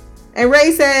 And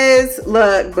Ray says,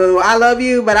 look, boo, I love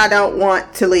you, but I don't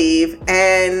want to leave.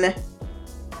 And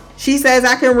she says,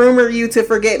 I can rumor you to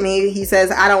forget me. He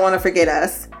says, I don't want to forget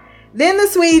us. Then the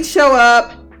Swedes show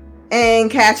up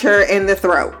and catch her in the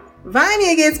throat.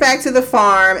 Vanya gets back to the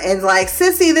farm and like,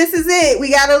 sissy, this is it. We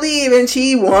got to leave. And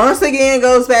she once again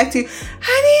goes back to, I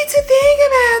need to think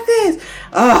about this.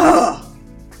 Oh,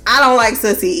 I don't like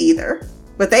sissy either.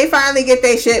 But they finally get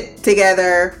their shit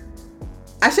together.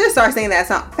 I should start singing that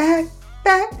song.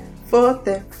 Back, forth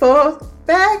and forth.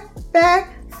 Back,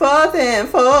 forth and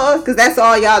forth. Because that's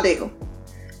all y'all do.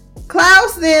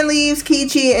 Klaus then leaves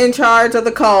Kichi in charge of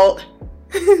the cult.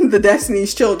 The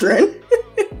Destiny's Children.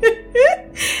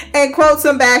 And quotes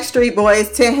some Backstreet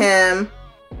Boys to him.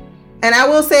 And I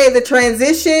will say the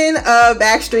transition of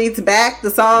Backstreet's Back,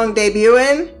 the song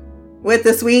debuting, with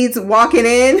the Swedes walking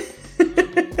in.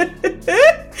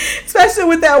 Especially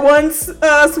with that one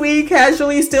Swede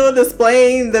casually still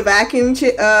displaying the vacuum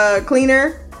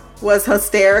cleaner was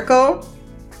hysterical.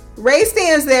 Ray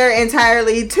stands there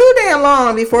entirely too damn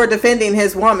long before defending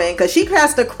his woman because she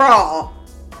has to crawl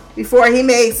before he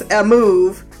makes a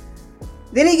move.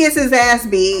 Then he gets his ass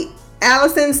beat.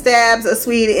 Allison stabs a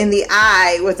Swede in the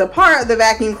eye with a part of the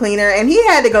vacuum cleaner, and he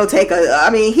had to go take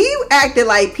he acted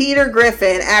like Peter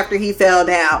Griffin after he fell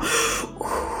down.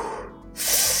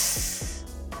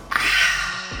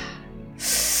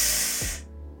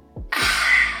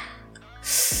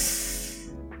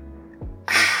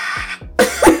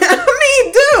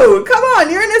 Dude, come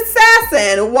on, you're an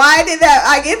assassin. Why did that?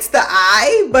 I get the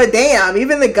eye, but damn,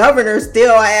 even the governor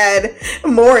still had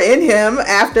more in him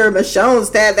after Michonne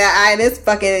stabbed that eye in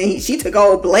his she took a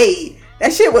whole blade.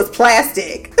 That shit was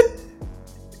plastic.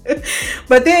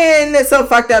 But then some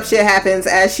fucked up shit happens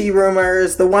as she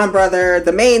rumors the one brother,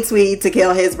 the main Swede, to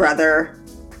kill his brother.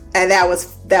 And that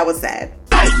was sad.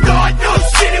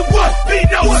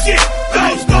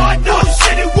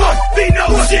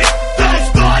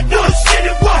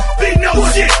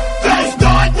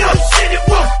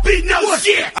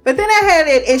 But then I had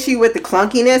an issue with the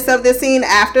clunkiness of the scene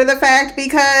after the fact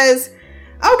because,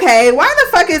 okay, why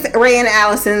the fuck is Ray and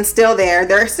Allison still there?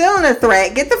 They're still in a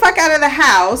threat. Get the fuck out of the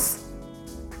house.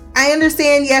 I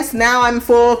understand, yes, now I'm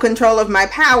full control of my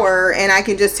power and I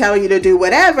can just tell you to do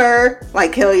whatever,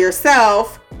 like kill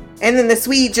yourself. And then the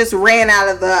Swede just ran out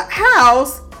of the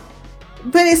house,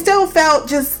 but it still felt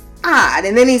just odd.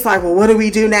 And then he's like, well, what do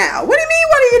we do now? What do you mean,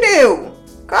 what do you do?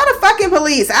 Call the fucking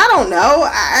police. I don't know.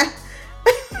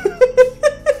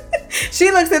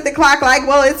 She looks at the clock like,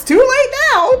 well, it's too late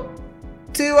now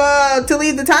to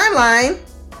leave the timeline.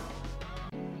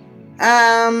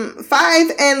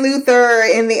 Five and Luther are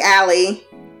in the alley,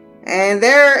 and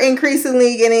they're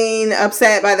increasingly getting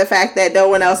upset by the fact that no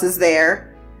one else is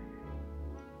there.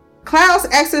 Klaus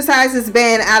exercises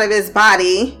Ben out of his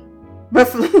body,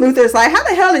 but Luther's like, how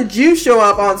the hell did you show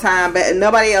up on time, but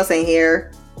nobody else ain't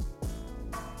here?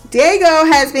 Diego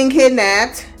has been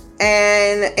kidnapped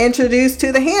and introduced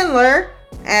to the handler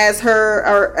as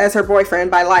her boyfriend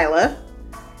by Lila.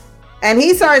 And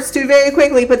he starts to very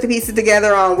quickly put the pieces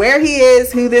together on where he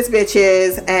is, who this bitch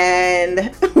is,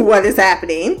 and what is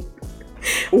happening.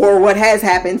 Or what has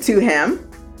happened to him.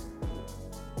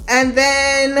 And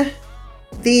then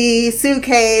the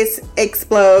suitcase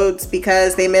explodes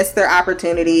because they missed their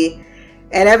opportunity.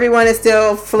 And everyone is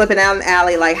still flipping out in the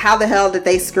alley like, how the hell did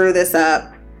they screw this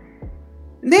up?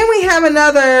 Then we have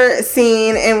another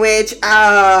scene in which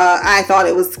I thought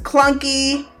it was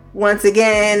clunky. Once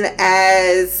again,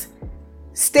 as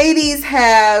Stades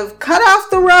have cut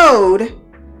off the road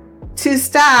to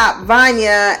stop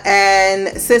Vanya and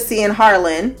Sissy and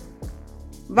Harlan.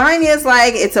 Vanya's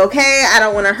like, it's okay, I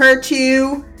don't want to hurt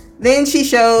you. Then she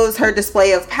shows her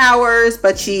display of powers,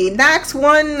 but she knocks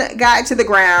one guy to the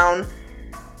ground.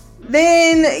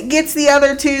 Then gets the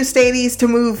other two Stades to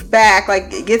move back,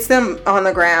 like gets them on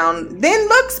the ground. Then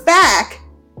looks back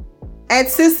at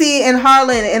Sissy and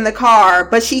Harlan in the car,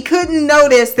 but she couldn't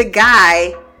notice the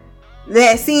guy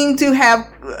that seemed to have,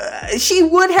 she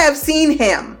would have seen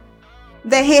him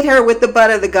that hit her with the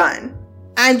butt of the gun.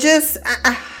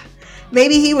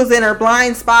 Maybe he was in her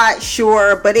blind spot,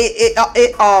 sure, but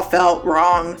it all felt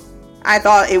wrong. I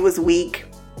thought it was weak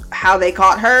how they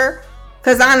caught her,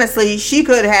 because honestly, she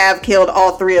could have killed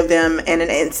all three of them in an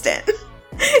instant.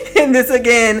 And this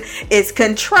again is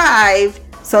contrived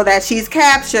so that she's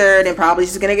captured and probably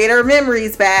she's gonna get her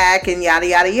memories back and yada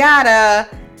yada yada.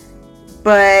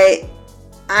 But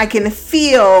I can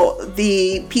feel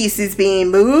the pieces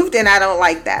being moved, and I don't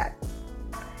like that.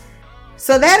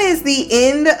 So that is the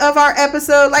end of our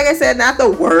episode. Like I said, not the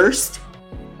worst.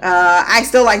 I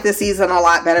still like this season a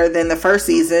lot better than the first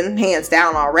season, hands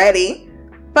down already.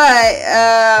 But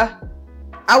I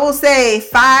will say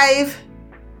 5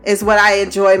 is what I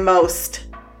enjoy most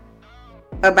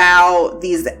about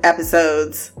these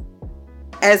episodes,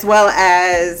 as well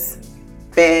as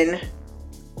Ben.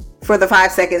 For the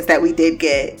 5 seconds that we did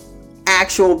get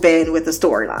actual Ben with the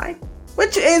storyline,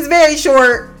 which is very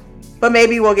short, but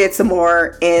maybe we'll get some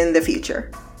more in the future.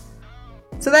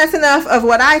 So that's enough of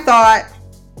what I thought.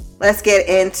 Let's get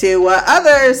into what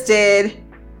others did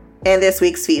in this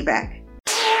week's feedback.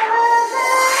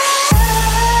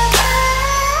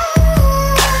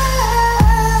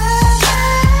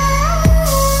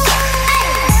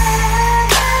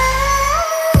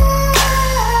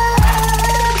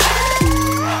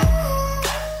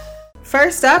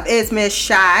 First up is Miss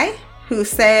Shy, who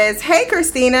says, hey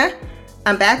Christina,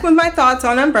 I'm back with my thoughts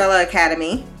on Umbrella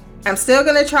Academy. I'm still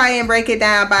going to try and break it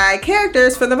down by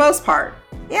characters for the most part.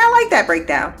 Yeah, I like that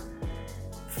breakdown.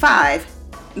 5.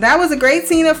 That was a great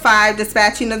scene of 5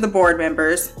 dispatching of the board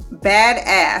members.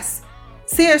 Badass.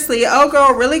 Seriously, old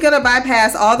girl really gonna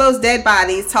bypass all those dead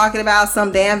bodies talking about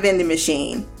some damn vending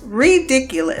machine.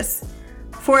 Ridiculous.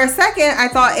 For a second, I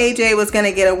thought AJ was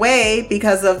gonna get away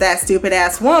because of that stupid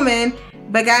ass woman,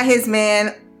 but 5 got his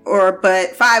man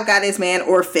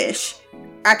or fish.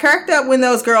 I cracked up when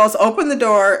those girls opened the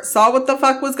door, saw what the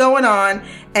fuck was going on,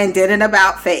 and did an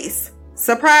about face.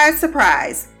 Surprise,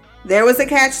 surprise. There was a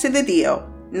catch to the deal.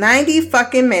 90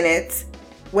 fucking minutes.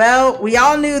 Well, we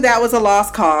all knew that was a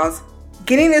lost cause.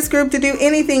 Getting this group to do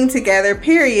anything together,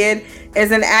 period,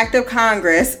 is an act of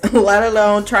Congress, let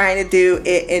alone trying to do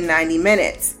it in 90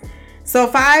 minutes. So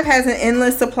 5 has an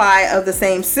endless supply of the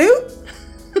same suit?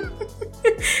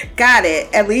 Got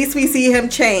it. At least we see him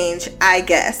change, I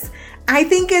guess. I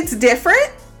think it's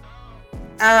different.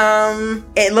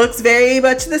 It looks very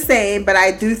much the same, but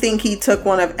I do think he took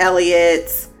one of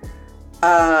Elliot's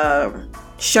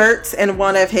shirts and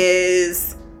one of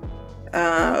his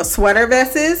sweater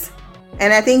vests.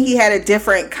 And I think he had a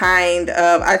different kind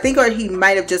of, or he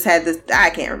might have just had this, I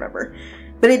can't remember.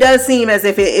 But it does seem as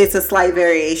if it's a slight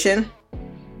variation.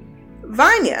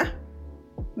 Vanya.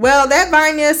 Well, that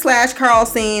Vanya/Carl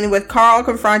scene with Carl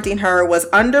confronting her was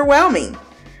underwhelming.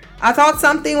 I thought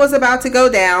something was about to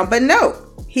go down, but no.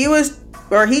 He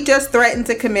just threatened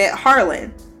to commit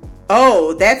Harlan.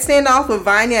 Oh, that standoff with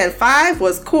Vanya and 5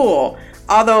 was cool.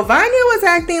 Although Vanya was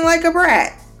acting like a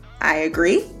brat. I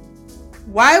agree.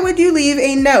 Why would you leave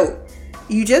a note?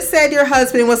 You just said your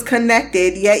husband was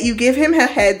connected, yet you give him a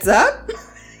heads up?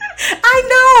 I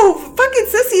know! Fucking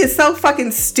Sissy is so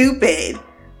fucking stupid.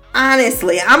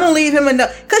 Honestly, I'm gonna leave him a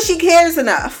note because she cares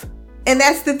enough. And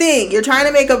that's the thing. You're trying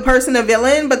to make a person a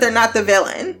villain, but they're not the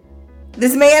villain.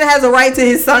 This man has a right to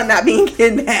his son not being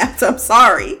kidnapped. I'm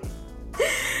sorry.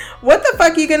 What the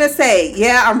fuck you gonna say?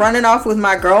 Yeah, I'm running off with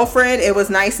my girlfriend. It was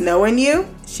nice knowing you.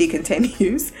 She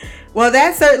continues. Well,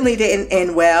 that certainly didn't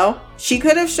end well. She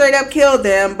could have straight up killed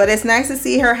them, but it's nice to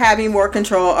see her having more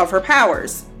control of her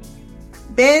powers.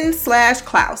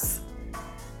 Ben/Klaus.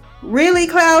 Really,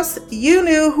 Klaus? You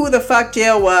knew who the fuck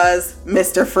Jill was,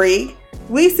 Mr. Freak.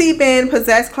 We see Ben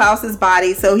possess Klaus's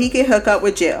body so he can hook up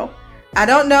with Jill. I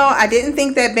don't know, I didn't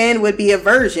think that Ben would be a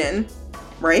virgin,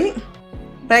 right?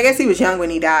 But I guess he was young when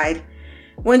he died.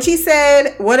 When she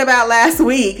said, what about last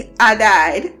week? I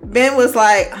died. Ben was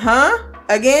like, huh?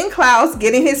 Again, Klaus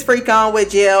getting his freak on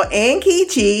with Jill and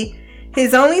Kichi.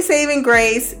 His only saving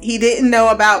grace, he didn't know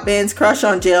about Ben's crush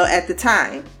on Jill at the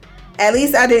time. At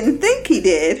least I didn't think he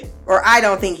did. Or I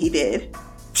don't think he did.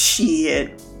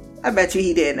 Shit. I bet you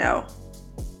he did know.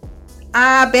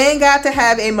 Ben got to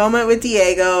have a moment with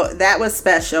Diego. That was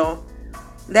special.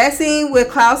 That scene with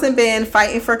Klaus and Ben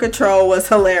fighting for control was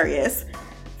hilarious.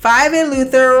 5 and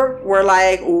Luther were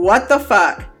like, what the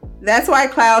fuck? That's why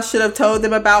Klaus should have told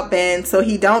them about Ben so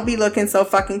he don't be looking so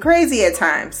fucking crazy at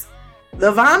times.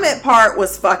 The vomit part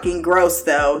was fucking gross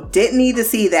though. Didn't need to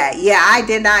see that. Yeah, I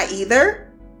did not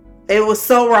either. It was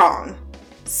so wrong.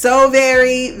 So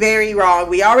very, very wrong.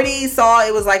 We already saw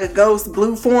it was like a ghost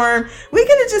blue form. We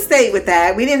could have just stayed with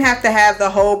that. We didn't have to have the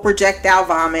whole projectile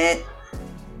vomit.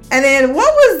 And then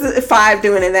what was 5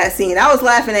 doing in that scene? I was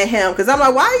laughing at him because I'm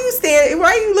like, why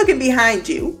are you looking behind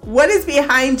you? What is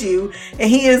behind you? And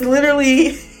he is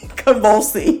literally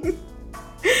convulsing.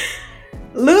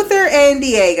 Luther and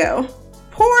Diego.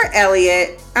 Poor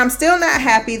Elliot. I'm still not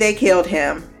happy they killed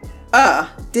him.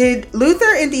 Did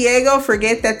Luther and Diego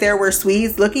forget that there were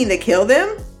Swedes looking to kill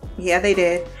them? Yeah, they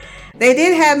did. They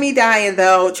did have me dying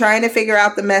though, trying to figure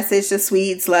out the message the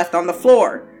Swedes left on the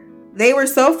floor. They were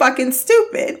so fucking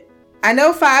stupid. I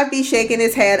know 5 be shaking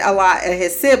his head a lot at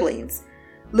his siblings.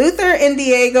 Luther and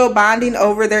Diego bonding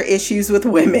over their issues with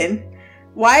women.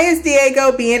 Why is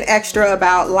Diego being extra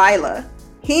about Lila?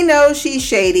 He knows she's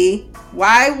shady.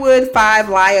 Why would 5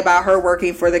 lie about her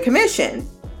working for the commission?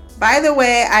 By the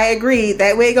way, I agree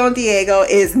that wig on Diego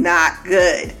is not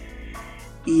good.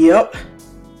 Yup.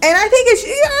 And I think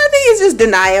it's just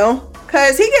denial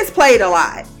because he gets played a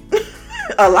lot.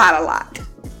 a lot.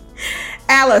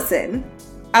 Allison.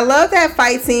 I love that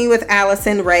fight scene with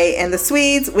Allison, Ray, and the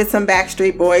Swedes with some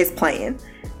Backstreet Boys playing.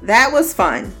 That was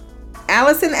fun.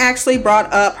 Allison actually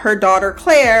brought up her daughter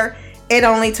Claire. It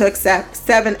only took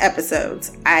 7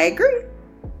 episodes. I agree.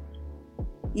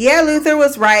 Yeah, Luther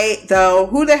was right, though.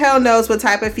 Who the hell knows what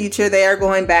type of future they are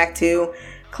going back to?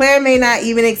 Claire may not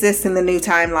even exist in the new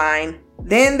timeline.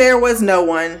 Then there was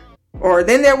one.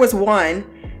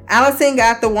 Allison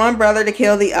got the one brother to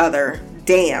kill the other.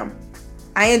 Damn.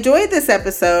 I enjoyed this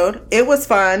episode. It was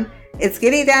fun. It's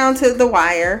getting down to the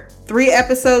wire. 3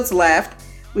 episodes left.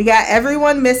 We got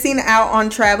everyone missing out on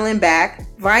traveling back.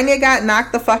 Vanya got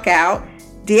knocked the fuck out.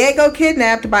 Diego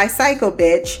kidnapped by Psycho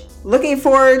Bitch. Looking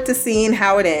forward to seeing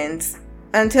how it ends.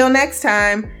 Until next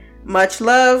time, much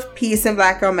love, peace, and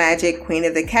Black Girl Magic, Queen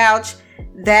of the Couch.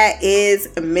 That is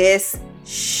Miss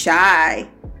Shy.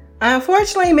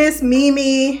 Unfortunately, Miss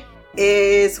Mimi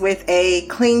is with a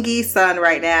clingy son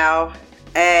right now,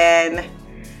 and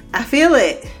I feel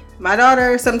it. My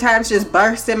daughter sometimes just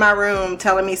bursts in my room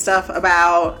telling me stuff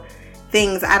about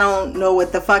things I don't know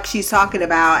what the fuck she's talking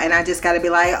about, and I just gotta be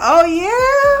like, oh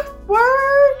yeah,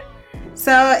 word.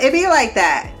 So it be like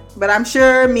that, but I'm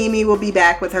sure Mimi will be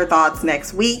back with her thoughts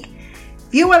next week.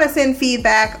 If you want to send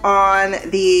feedback on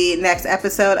the next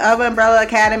episode of Umbrella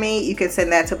Academy, you can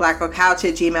send that to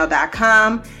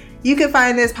blackgirlcouch@gmail.com. You can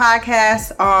find this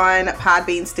podcast on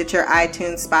Podbean, Stitcher,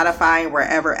 iTunes, Spotify, and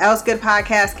wherever else good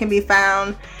podcasts can be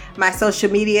found. My social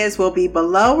medias will be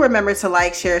below. Remember to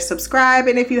like, share, subscribe,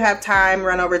 and if you have time,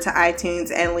 run over to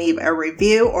iTunes and leave a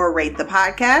review or rate the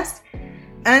podcast.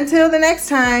 Until the next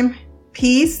time,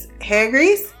 peace, hair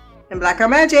grease, and Black Girl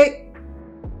Magic.